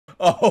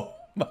Oh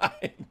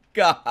my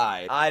god.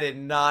 I did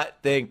not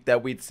think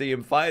that we'd see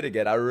him fight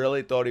again. I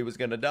really thought he was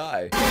gonna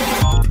die.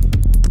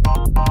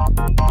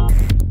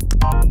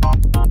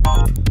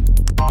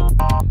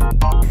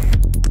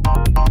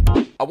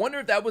 I wonder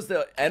if that was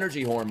the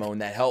energy hormone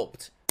that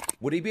helped.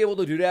 Would he be able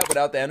to do that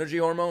without the energy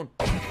hormone?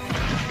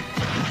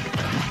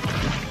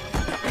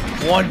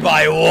 One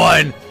by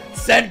one.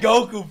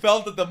 Sengoku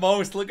felt it the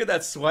most. Look at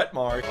that sweat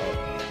mark.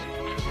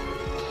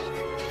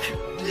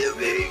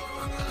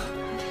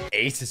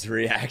 Ace's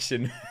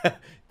reaction.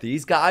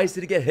 These guys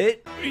didn't get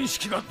hit?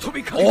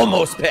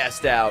 Almost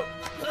passed out.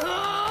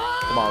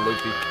 Come on,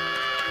 Luffy.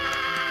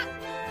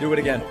 Do it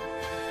again.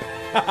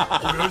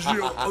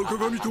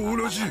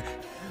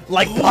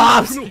 Like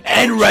Pops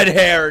and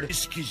red-haired.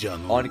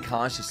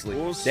 Unconsciously.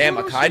 Damn,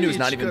 Akainu's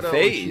not even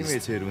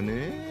phased.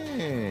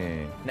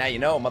 Now you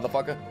know,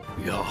 motherfucker.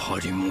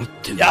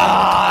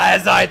 Yeah,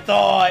 as I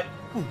thought.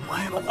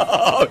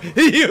 Oh,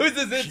 he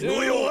uses it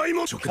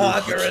to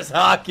conquer his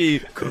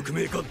hockey.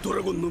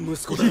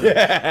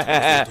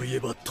 Yeah.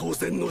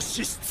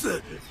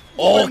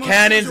 All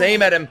cannons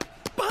aim at him.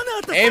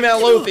 Aim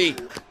at Luffy.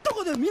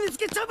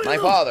 My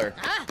father.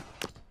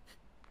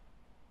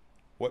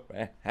 What?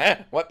 Huh?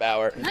 What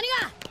power?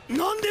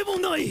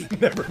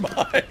 Never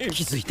mind.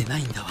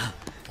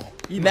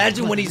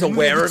 Imagine when he's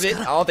aware of it.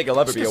 I don't think he'll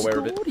ever be aware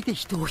of it.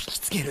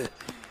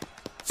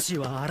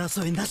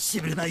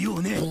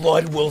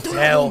 Blood will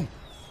tell.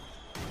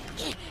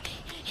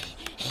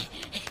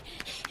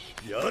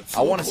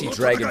 I want to see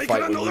Dragon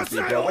fight with Luffy,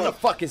 bro. When the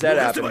fuck is that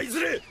happening?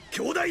 You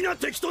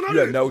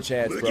have no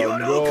chance, bro.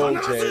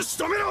 No chance.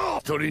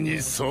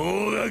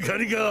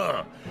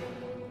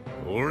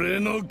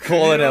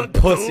 Calling them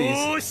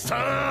pussies.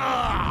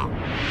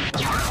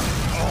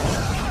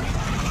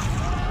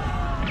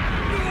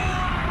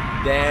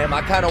 Damn,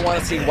 I kind of want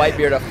to see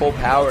Whitebeard at full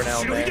power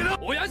now, man.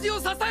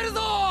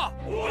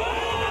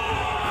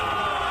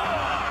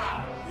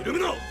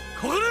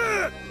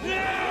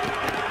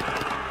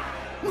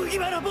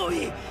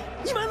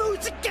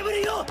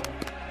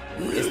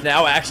 Is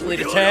now actually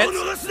the chance?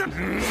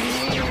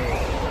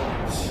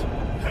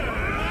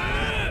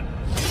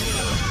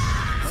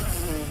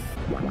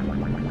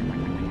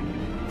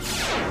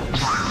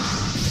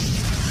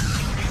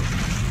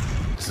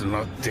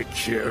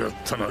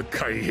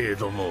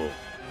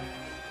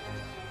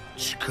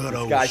 This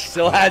guy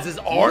still has his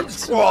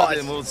arms crossed.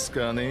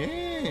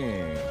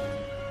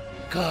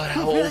 God,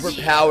 how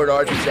overpowered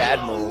are these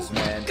admirals,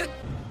 man.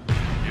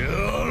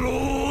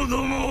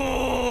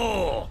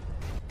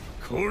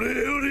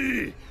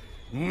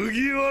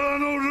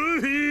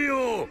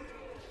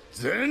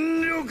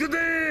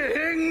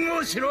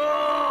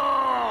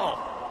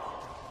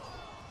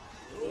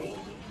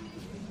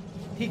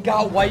 He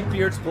got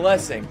Whitebeard's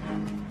blessing.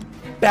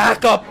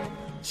 Back up,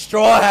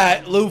 Straw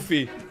Hat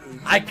Luffy.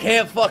 I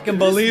can't fucking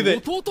believe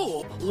it.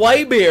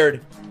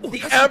 Whitebeard,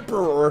 the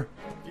Emperor,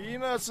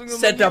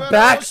 said to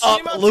back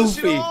up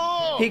Luffy.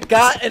 He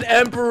got an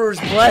Emperor's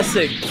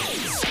blessing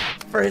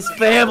for his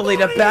family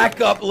to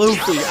back up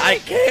Luffy. I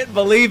can't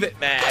believe it,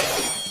 man.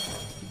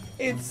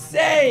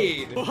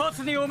 Insane. Wow.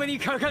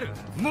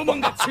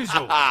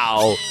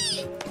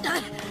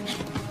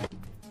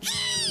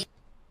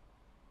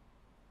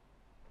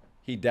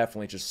 He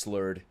definitely just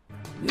slurred.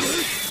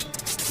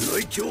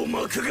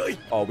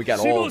 Oh, we got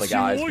all the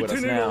guys with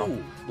us now.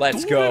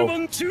 Let's go.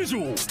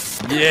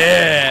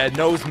 Yeah,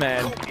 nose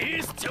man.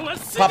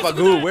 Papa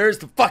Goo, where's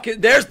the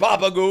fucking... There's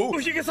Papa Goo.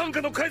 I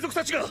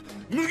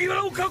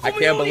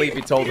can't believe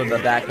he told him to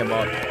back him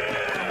up.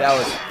 That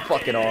was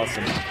fucking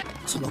awesome.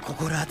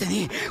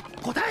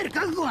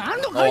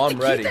 Oh, I'm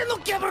ready.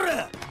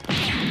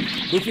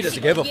 Luffy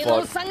doesn't give a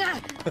fuck.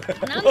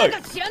 Look, I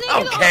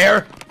don't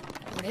care.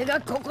 He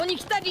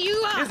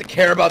doesn't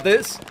care about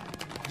this. He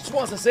just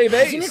wants to save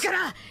Ace.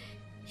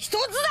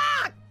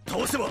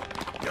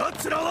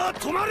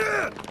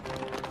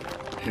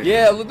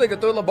 Yeah, it looked like a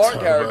Thriller Bark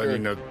character.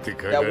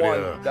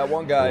 That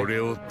one guy. When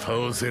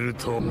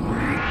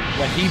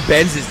he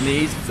bends his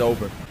knees, it's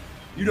over.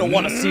 You don't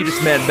want to see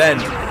this man bend.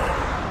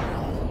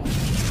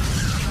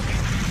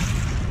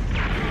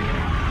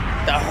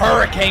 The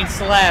Hurricane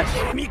Slash.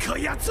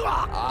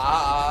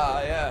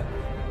 Yeah.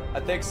 I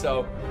think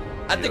so.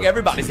 I think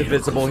everybody's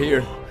invincible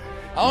here.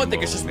 I don't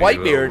think it's just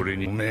Whitebeard.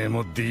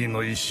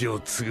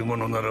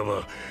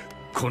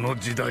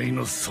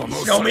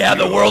 Show me how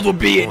the world will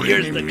be in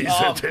years to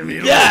come.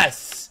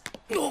 Yes!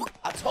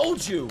 I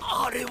told you.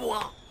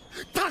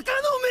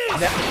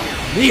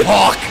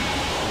 Mihawk!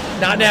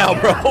 Not now,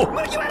 bro.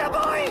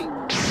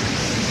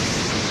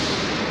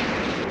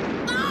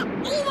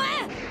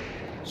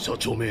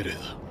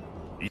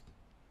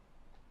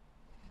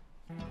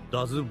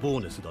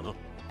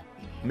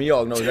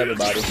 Mihawk knows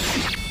everybody.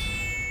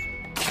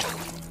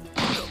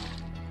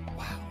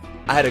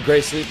 I had a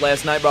great sleep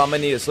last night, bro. I'm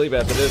gonna need to sleep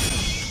after this.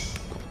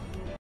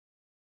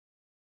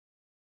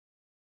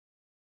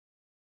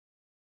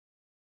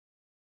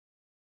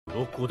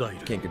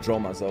 Can't control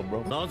myself,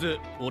 bro. I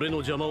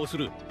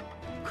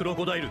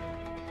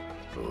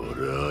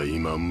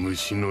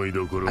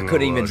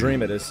couldn't even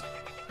dream of this.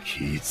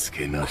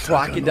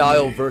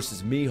 Crocodile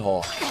versus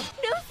Mihawk.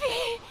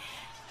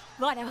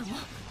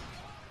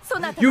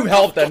 You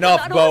helped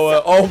enough,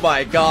 Boa. Oh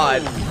my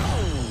god.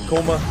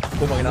 Kuma,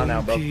 get on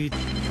now, bro.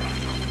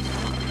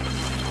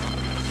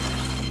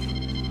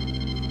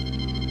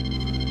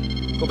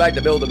 Go back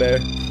to Build-A-Bear.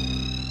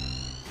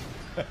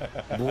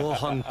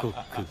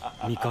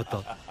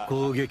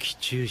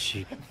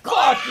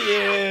 Fuck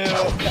you!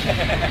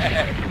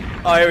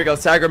 Oh, here we go.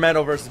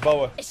 Sacramento versus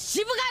Boa.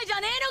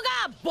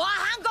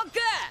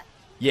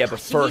 Yeah, but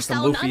first,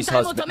 I'm Luffy's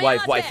husband.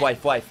 Wife.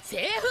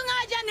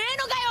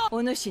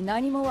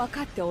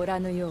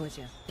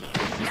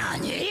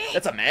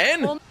 That's a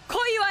man?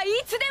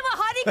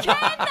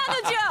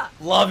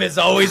 Love is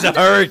always a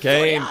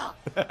hurricane.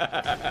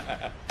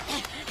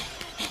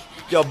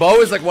 Yo,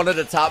 Bo is like one of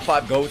the top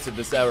 5 goats of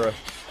this era.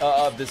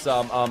 Of this,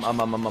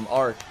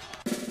 arc.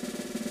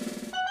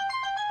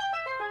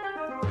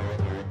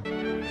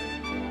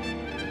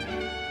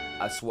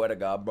 I swear to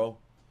God, bro.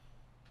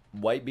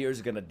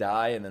 Whitebeard's gonna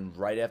die, and then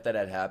right after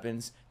that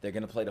happens, they're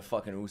gonna play the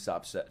fucking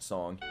Usopp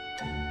song.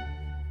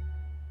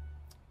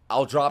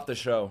 I'll drop the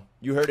show.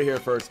 You heard it here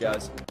first,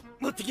 guys.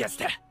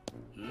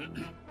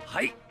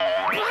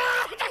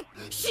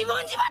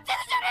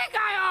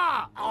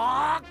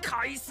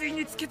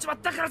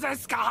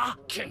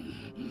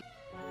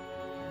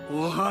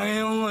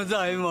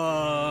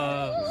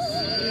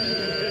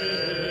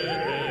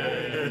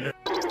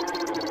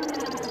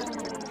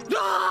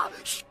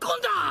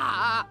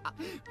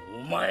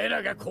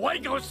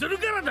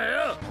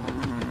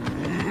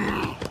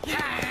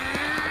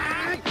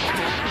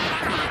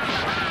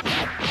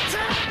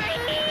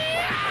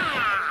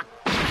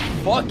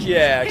 Fuck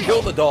yeah,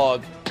 kill the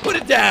dog. Put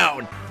it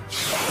down.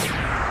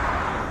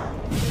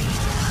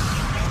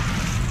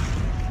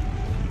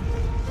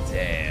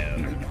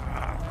 Damn.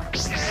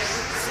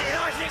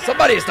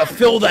 Somebody has to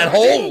fill that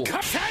hole.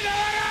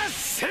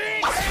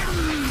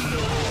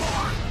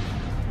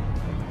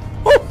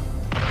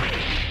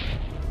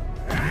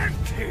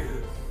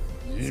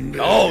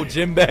 Oh,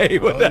 Jinbei,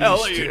 what the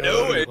hell are you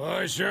doing?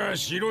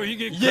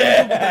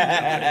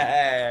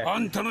 Yeah! Aww.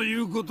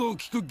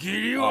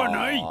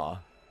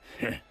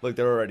 Look,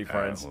 they're already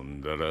friends.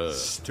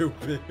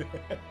 Stupid.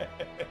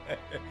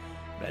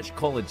 Imagine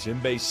calling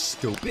Jinbei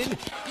stupid?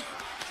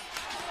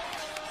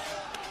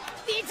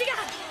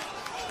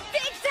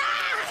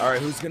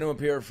 Alright, who's gonna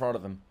appear in front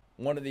of him?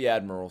 One of the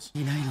admirals.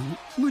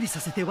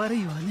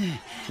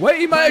 Wait,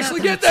 he might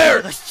actually get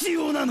there!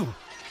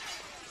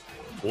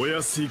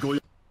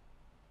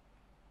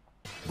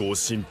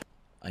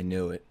 I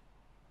knew it.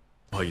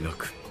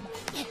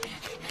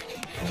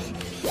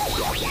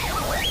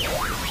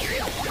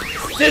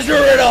 Scissor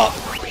it up!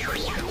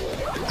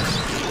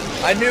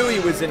 I knew he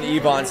was in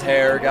Yvonne's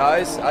hair,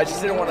 guys. I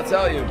just didn't want to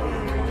tell you.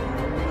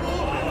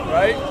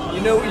 Right?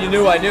 You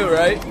knew I knew,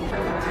 right?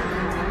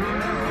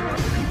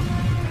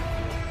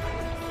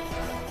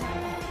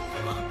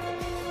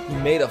 He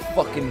made a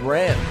fucking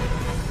ramp.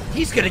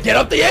 He's gonna get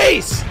up the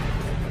ace!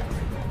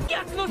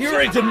 He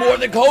already did more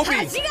than Kobe!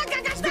 He's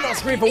been on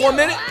screen for 1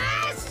 minute!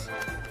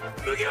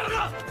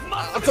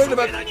 I'm talking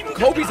about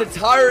Kobe's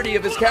entirety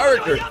of his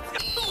character.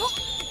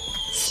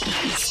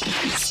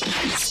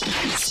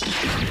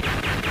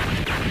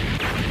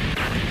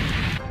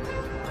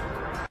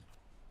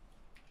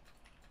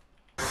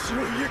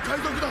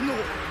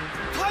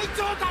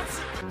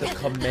 The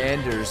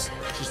commanders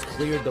just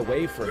cleared the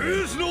way for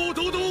him.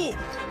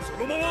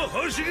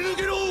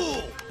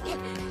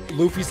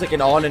 Luffy's like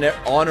an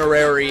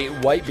honorary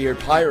Whitebeard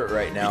pirate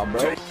right now,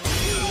 bro.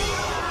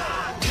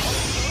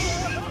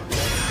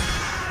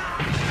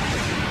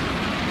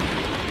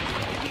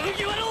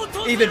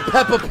 Even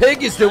Peppa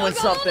Pig is doing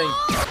something.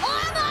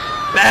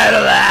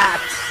 Battle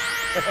axe.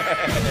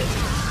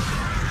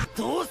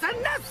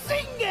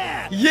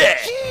 Yeah.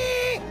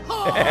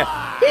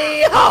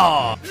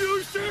 Hee-haw.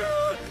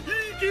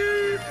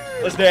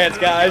 Let's dance,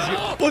 guys.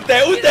 Ute.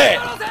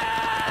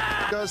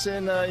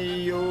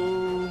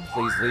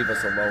 Please leave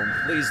us alone.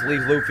 Please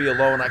leave Luffy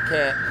alone. I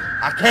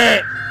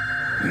can't.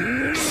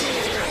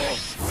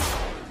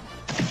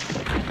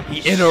 He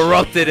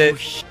interrupted it.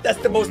 That's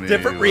the most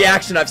different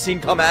reaction I've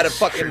seen come out of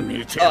fucking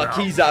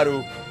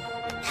Kizaru.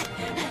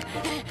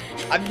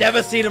 I've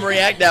never seen him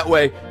react that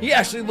way. He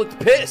actually looked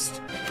pissed.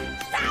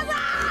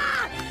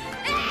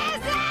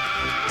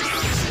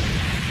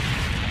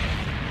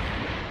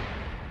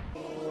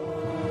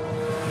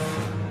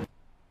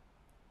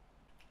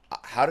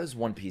 How does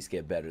One Piece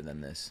get better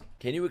than this?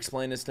 Can you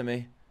explain this to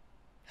me?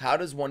 How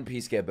does One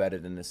Piece get better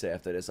than this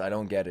after this? I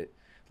don't get it.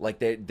 Like,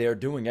 they're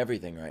doing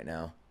everything right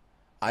now.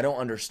 I don't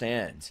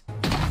understand.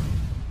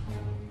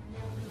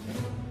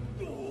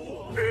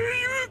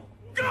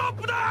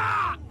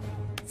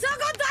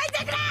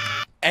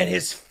 And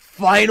his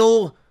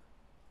final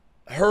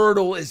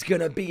hurdle is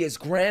gonna be his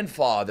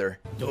grandfather.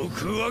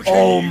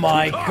 Oh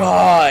my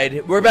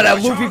god. We're about to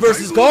have Luffy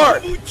versus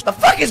Garp. The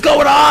fuck is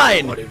going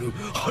on?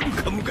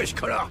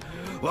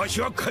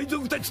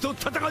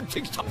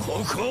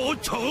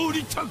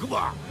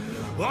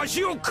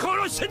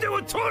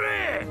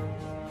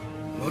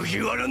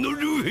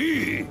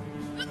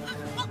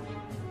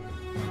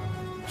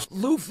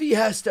 Luffy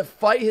has to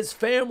fight his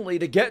family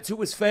to get to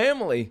his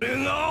family.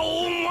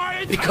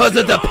 Because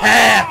of the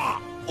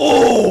path!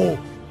 Oh!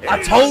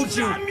 I told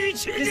you!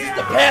 This is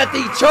the path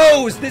he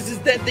chose! This is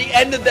the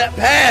end of that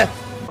path!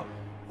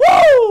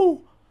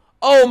 Woo!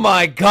 Oh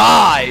my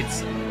god!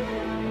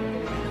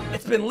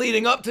 It's been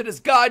leading up to this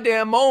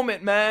goddamn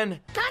moment,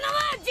 man!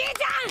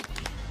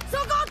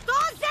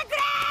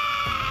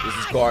 This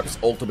is Garp's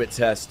ultimate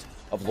test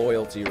of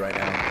loyalty right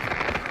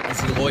now.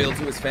 Is he loyal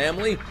to his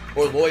family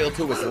or loyal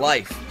to his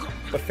life?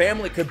 But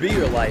family could be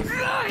your life.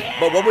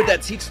 But what would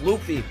that teach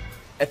Luffy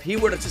if he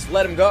were to just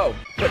let him go?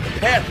 But the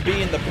path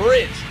being the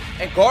bridge.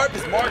 And Garp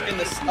is marking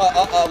this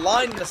a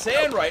line in the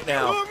sand right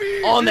now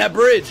on that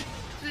bridge.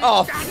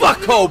 Oh,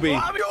 fuck Kobe.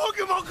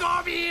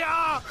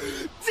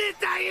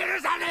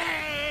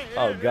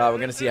 Oh god, we're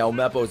gonna see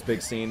Helmeppo's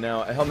big scene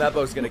now.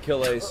 Helmeppo's gonna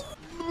kill Ace.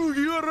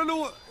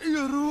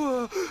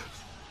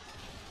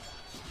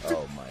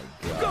 Oh my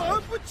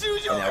god.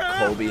 And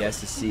now Kobe has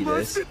to see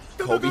this.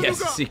 Kobe has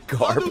to see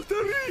Garp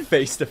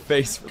face to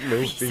face with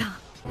Luffy.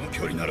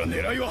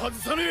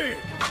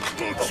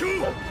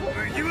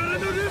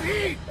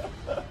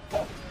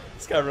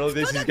 This guy really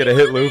thinks he's gonna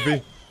hit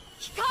Luffy.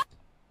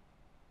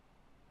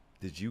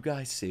 Did you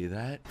guys see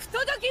that?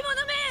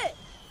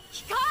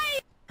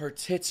 Her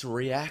tits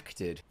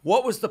reacted.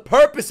 What was the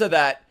purpose of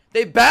that?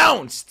 They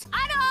bounced!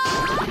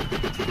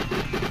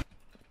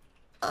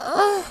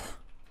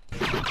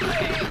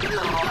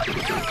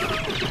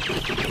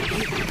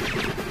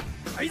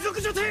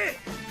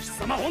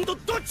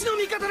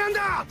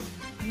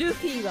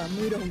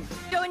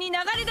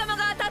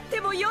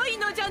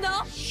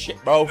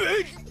 Shit, bro.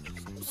 I'm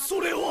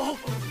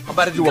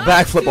about to do a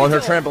backflip on her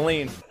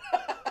trampoline.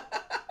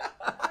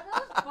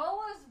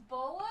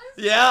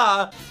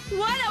 Yeah.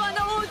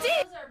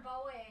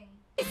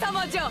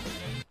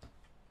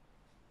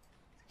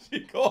 She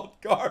called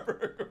Garp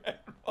her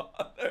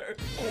grandfather.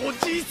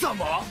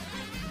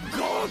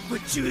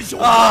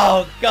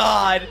 Oh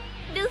God.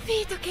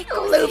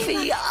 Luffy.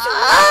 You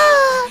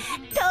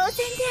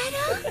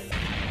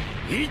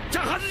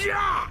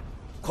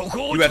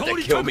have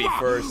to kill me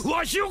first. Come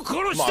on,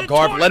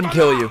 Garp, let him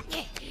kill you.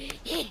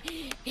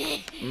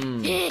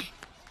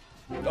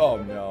 Oh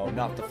no,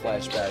 not the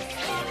flashback.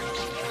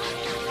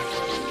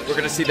 We're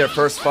gonna see their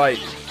first fight.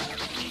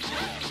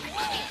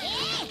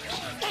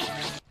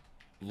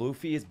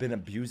 Luffy has been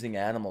abusing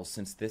animals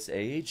since this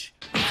age.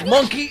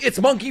 It's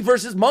monkey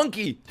versus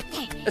monkey.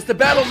 It's the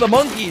battle of the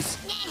monkeys.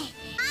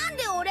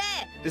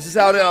 This is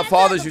how the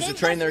fathers used to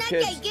train their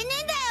kids.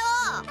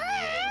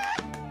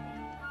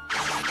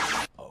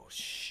 Oh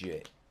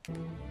shit.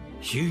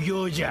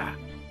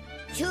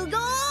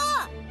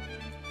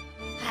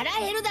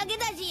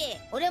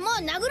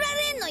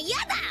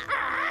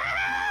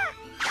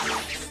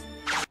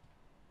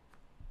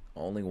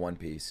 Only One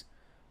Piece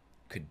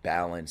could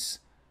balance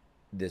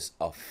this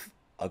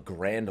a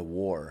grand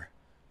war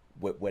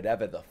with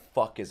whatever the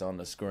fuck is on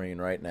the screen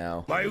right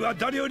now.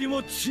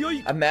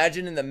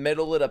 Imagine in the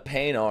middle of the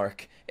pain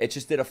arc, it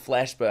just did a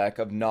flashback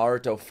of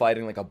Naruto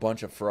fighting like a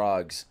bunch of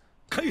frogs.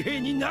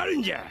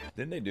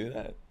 Didn't they do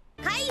that?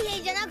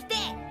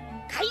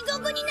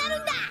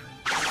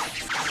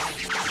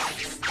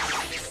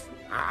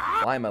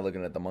 Why am I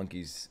looking at the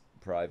monkey's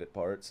private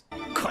parts?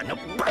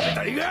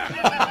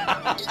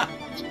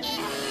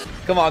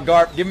 Come on,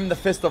 Garp, give him the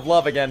fist of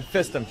love again.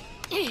 Fist him.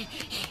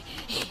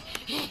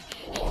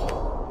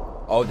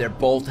 Oh, they're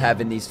both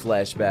having these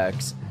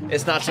flashbacks.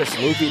 It's not just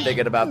Luffy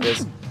thinking about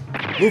this.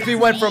 Luffy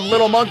went from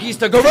little monkeys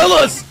to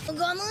gorillas!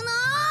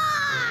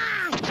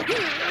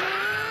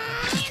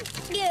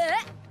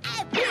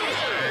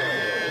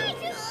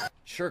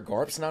 Sure,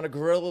 Garp's not a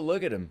gorilla.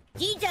 Look at him.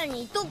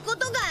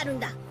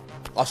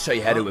 I'll show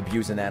you how to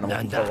abuse an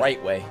animal the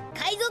right way.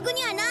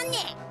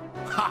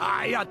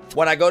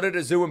 When I go to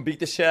the zoo and beat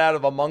the shit out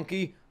of a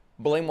monkey,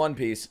 blame One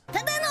Piece.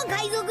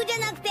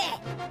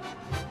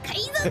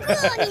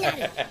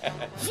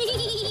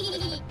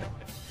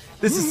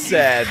 This is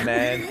sad,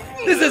 man.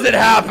 This isn't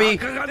happy.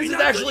 This is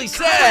actually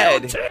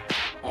sad.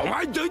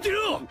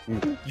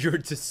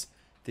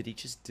 Did he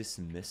just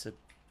dismiss it?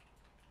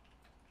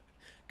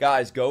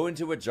 Guys, go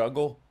into a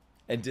jungle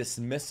and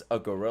dismiss a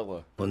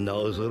gorilla. Oh,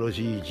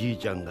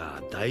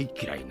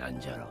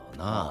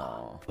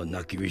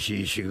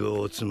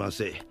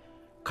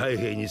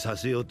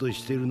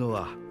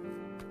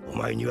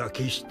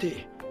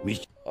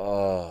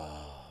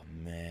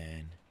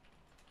 man.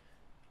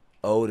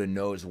 Oda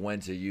knows when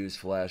to use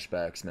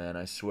flashbacks, man.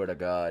 I swear to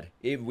God.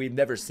 We've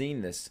never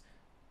seen this.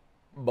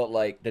 But,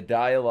 like, the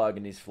dialogue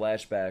in these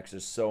flashbacks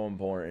is so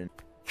important.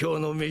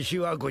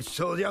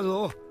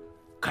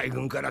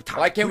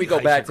 Why can't we go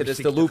back to this?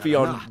 The Luffy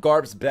on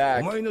Garp's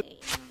back.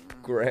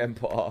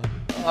 Grandpa.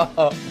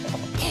 Oh,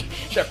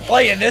 they're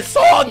playing this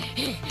song!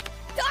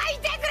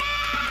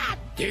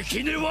 If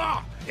you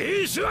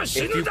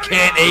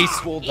can't,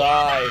 Ace will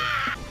die.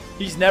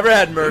 He's never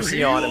had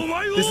mercy on him.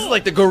 This is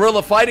like the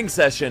gorilla fighting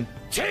session.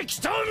 Woo!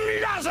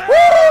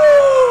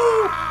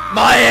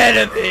 My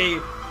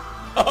enemy!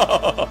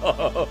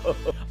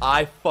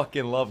 I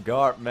fucking love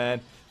Garp,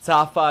 man.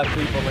 Top 5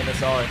 people in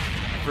this arc.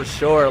 For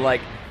sure.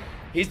 Like,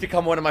 he's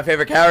become one of my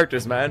favorite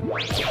characters, man.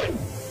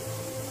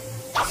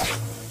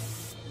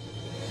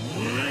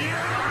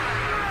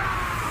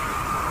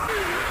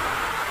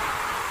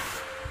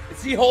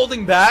 Is he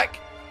holding back?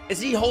 Is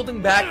he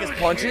holding back his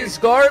punches,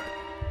 Garp?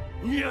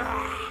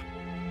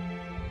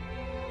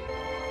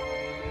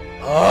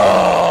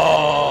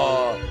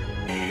 Oh!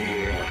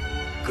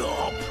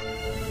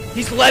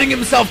 He's letting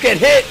himself get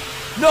hit!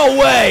 No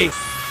way!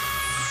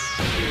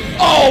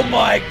 Oh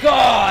my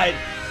god!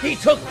 He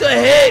took the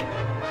hit!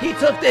 He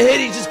took the hit,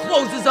 he just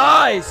closed his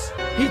eyes!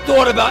 He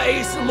thought about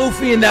Ace and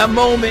Luffy in that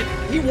moment.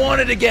 He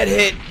wanted to get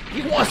hit.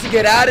 He wants to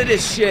get out of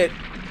this shit.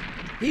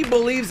 He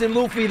believes in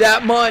Luffy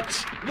that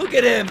much. Look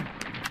at him!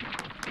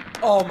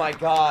 Oh my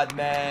god,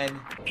 man.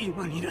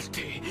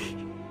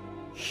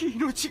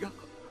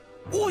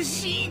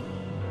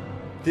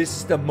 This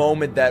is the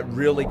moment that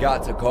really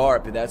got to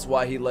Garp, and that's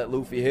why he let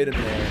Luffy hit him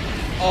there.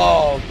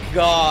 Oh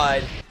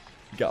god.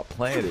 He got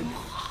planted.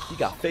 He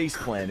got face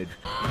planted.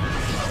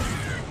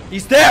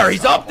 He's there!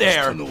 He's up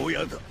there!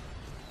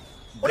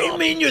 What do you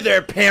mean you're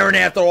their parent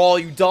after all,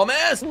 you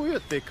dumbass?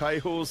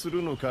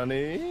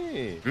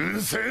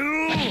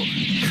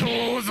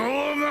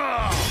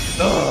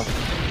 Ugh.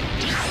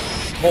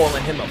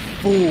 Calling him a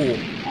fool.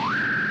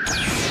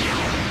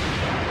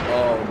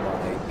 Oh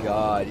my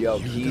god, yo,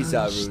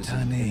 Kizaru's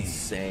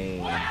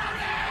insane.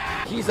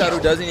 Kizaru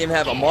doesn't even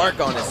have a mark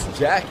on his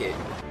jacket.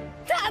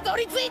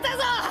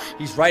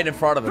 He's right in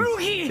front of him.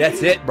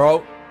 That's it,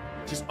 bro.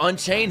 Just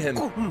unchain him.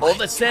 All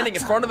that's standing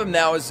in front of him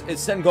now is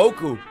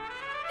Sengoku.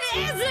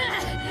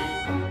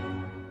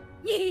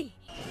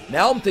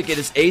 Now I'm thinking,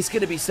 is Ace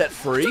gonna be set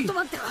free?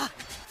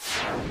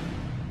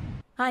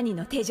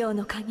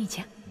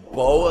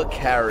 Boa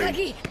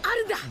carried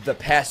the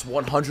past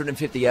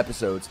 150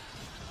 episodes.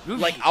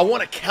 Like, I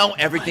want to count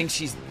everything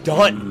she's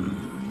done.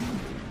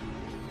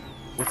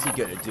 What's he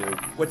gonna do?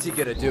 What's he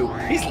gonna do?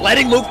 He's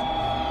letting Luffy.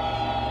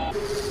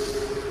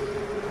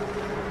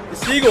 The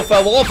seagull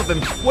fell off of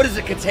him. What does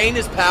it contain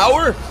his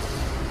power?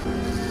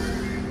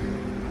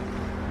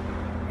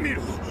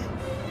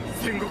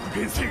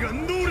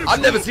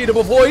 I've never seen it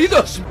before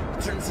either. She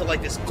turns into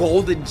like this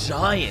golden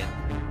giant.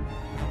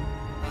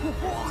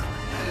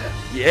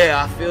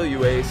 Yeah, I feel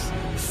you, Ace.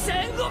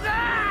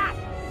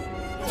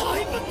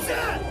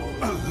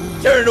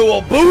 Turn into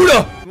a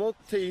Buddha! Come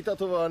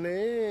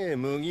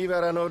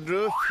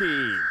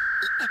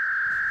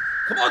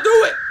on,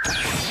 do it!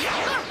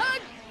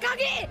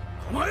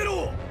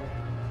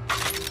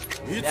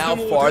 How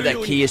far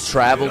that key has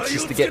traveled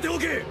just to get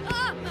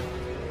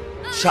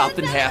chopped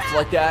in half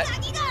like that?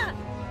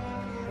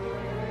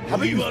 How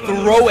about you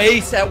throw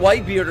Ace at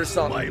Whitebeard or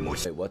something?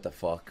 Wait, what the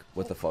fuck?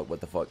 What the fuck? What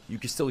the fuck? You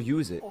can still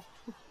use it.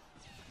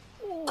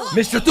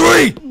 Mr.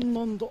 3!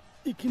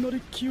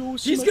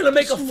 He's gonna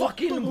make a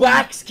fucking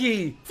wax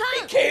key!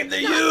 He came to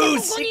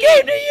use! He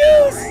came to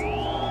use!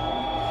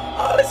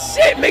 Oh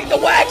shit, make the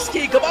wax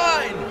key, come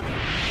on!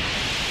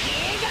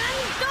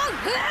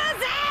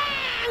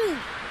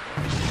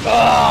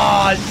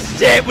 Oh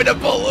shit, with a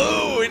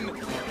balloon!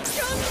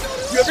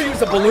 You ever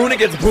use a balloon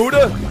against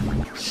Buddha?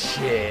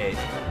 Shit.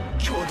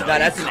 Nah,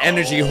 that's an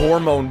energy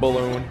hormone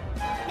balloon.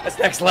 That's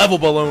next level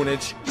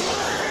balloonage.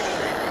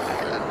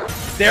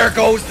 There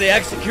goes the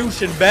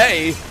execution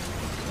bay.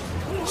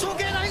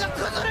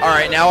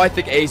 Alright, now I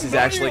think Ace is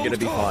actually gonna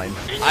be fine.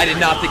 I did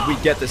not think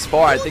we'd get this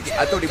far. I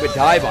thought he would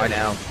die by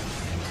now.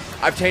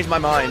 I've changed my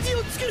mind.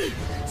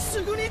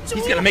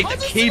 He's gonna make the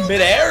key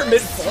mid-air,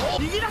 mid-fall.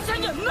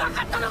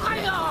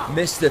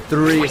 Mr.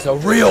 3 is a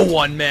real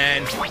one,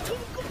 man.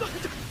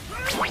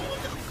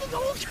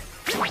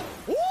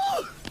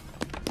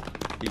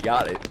 He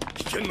got it.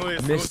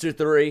 Mr.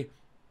 3,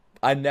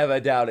 I never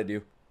doubted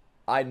you.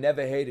 I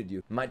never hated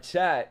you. My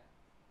chat,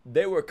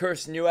 they were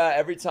cursing you out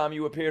every time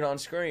you appeared on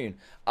screen.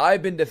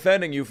 I've been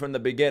defending you from the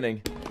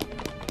beginning.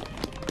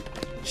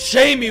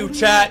 Shame you,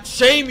 chat!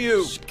 Shame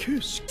you!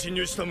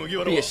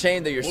 Be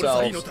ashamed of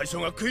yourselves.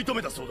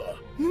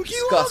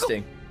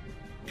 Disgusting.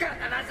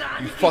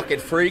 You fucking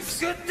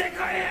freaks. You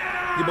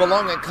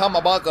belong in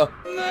Kamabaka.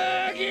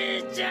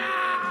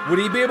 Would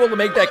he be able to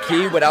make that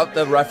key without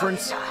the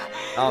reference?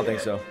 I don't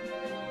think so.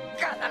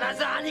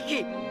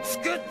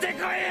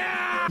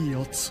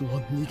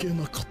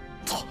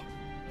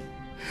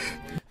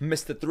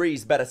 Mr.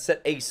 3's better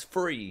set Ace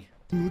free.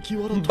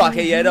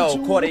 Bakayero,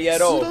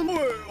 Coreyero.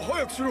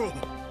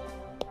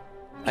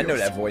 I know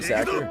that voice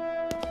actor.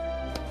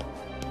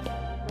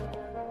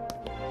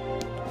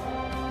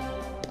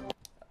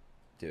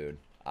 Dude,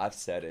 I've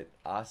said it.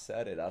 I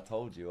said it. I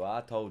told you.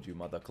 I told you,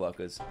 mother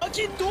cluckers.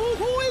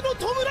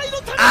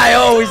 I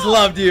always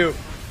loved you.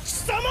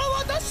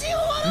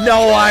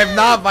 No, I'm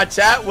not. My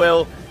chat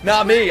will.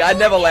 Not me. I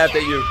never laughed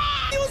at you.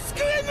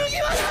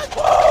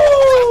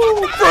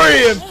 Woo!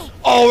 Free him!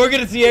 Oh, we're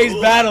gonna see Ace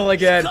battle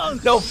again.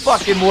 No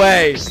fucking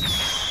way.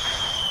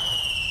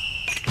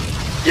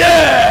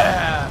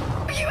 Yeah!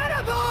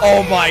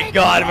 Oh my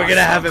god, we're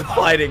gonna have him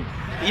fighting.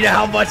 You know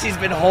how much he's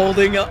been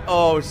holding?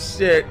 Oh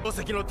shit. Nah,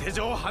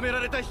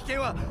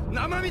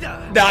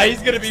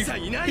 he's gonna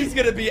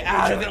be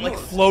out of it, like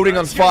floating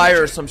on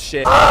fire or some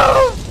shit.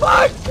 Oh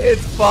fuck!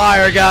 It's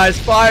fire, guys.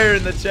 Fire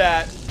in the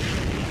chat.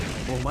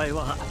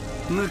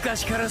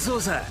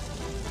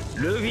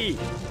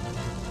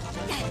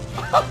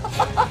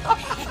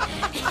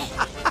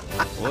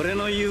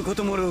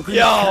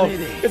 Yo,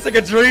 it's like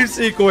a dream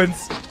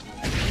sequence.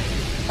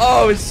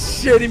 Oh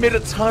shit, he made a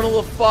tunnel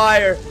of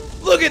fire.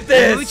 Look at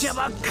this!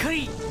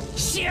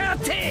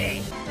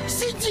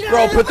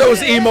 Bro, put those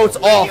emotes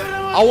off.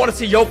 I want to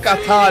see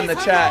Yokata in the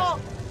chat.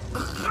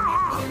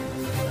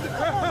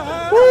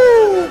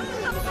 Woo!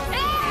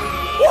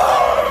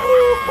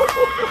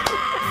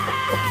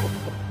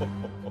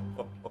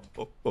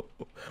 Woo!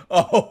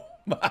 Oh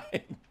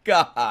my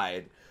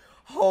god.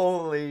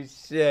 Holy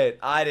shit.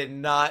 I did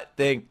not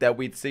think that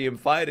we'd see him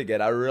fight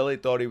again. I really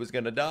thought he was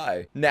gonna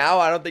die. Now,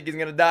 I don't think he's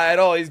gonna die at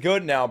all. He's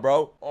good now,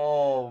 bro.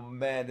 Oh,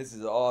 man, this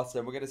is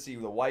awesome. We're gonna see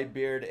the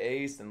Whitebeard,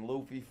 Ace, and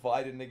Luffy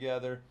fighting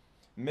together.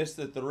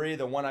 Mr. 3,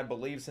 the one I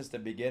believe since the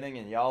beginning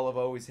and y'all have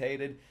always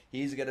hated,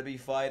 he's gonna be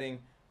fighting.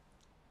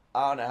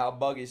 I don't know how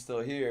Buggy's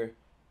still here.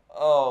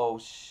 Oh,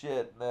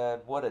 shit, man.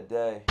 What a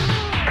day.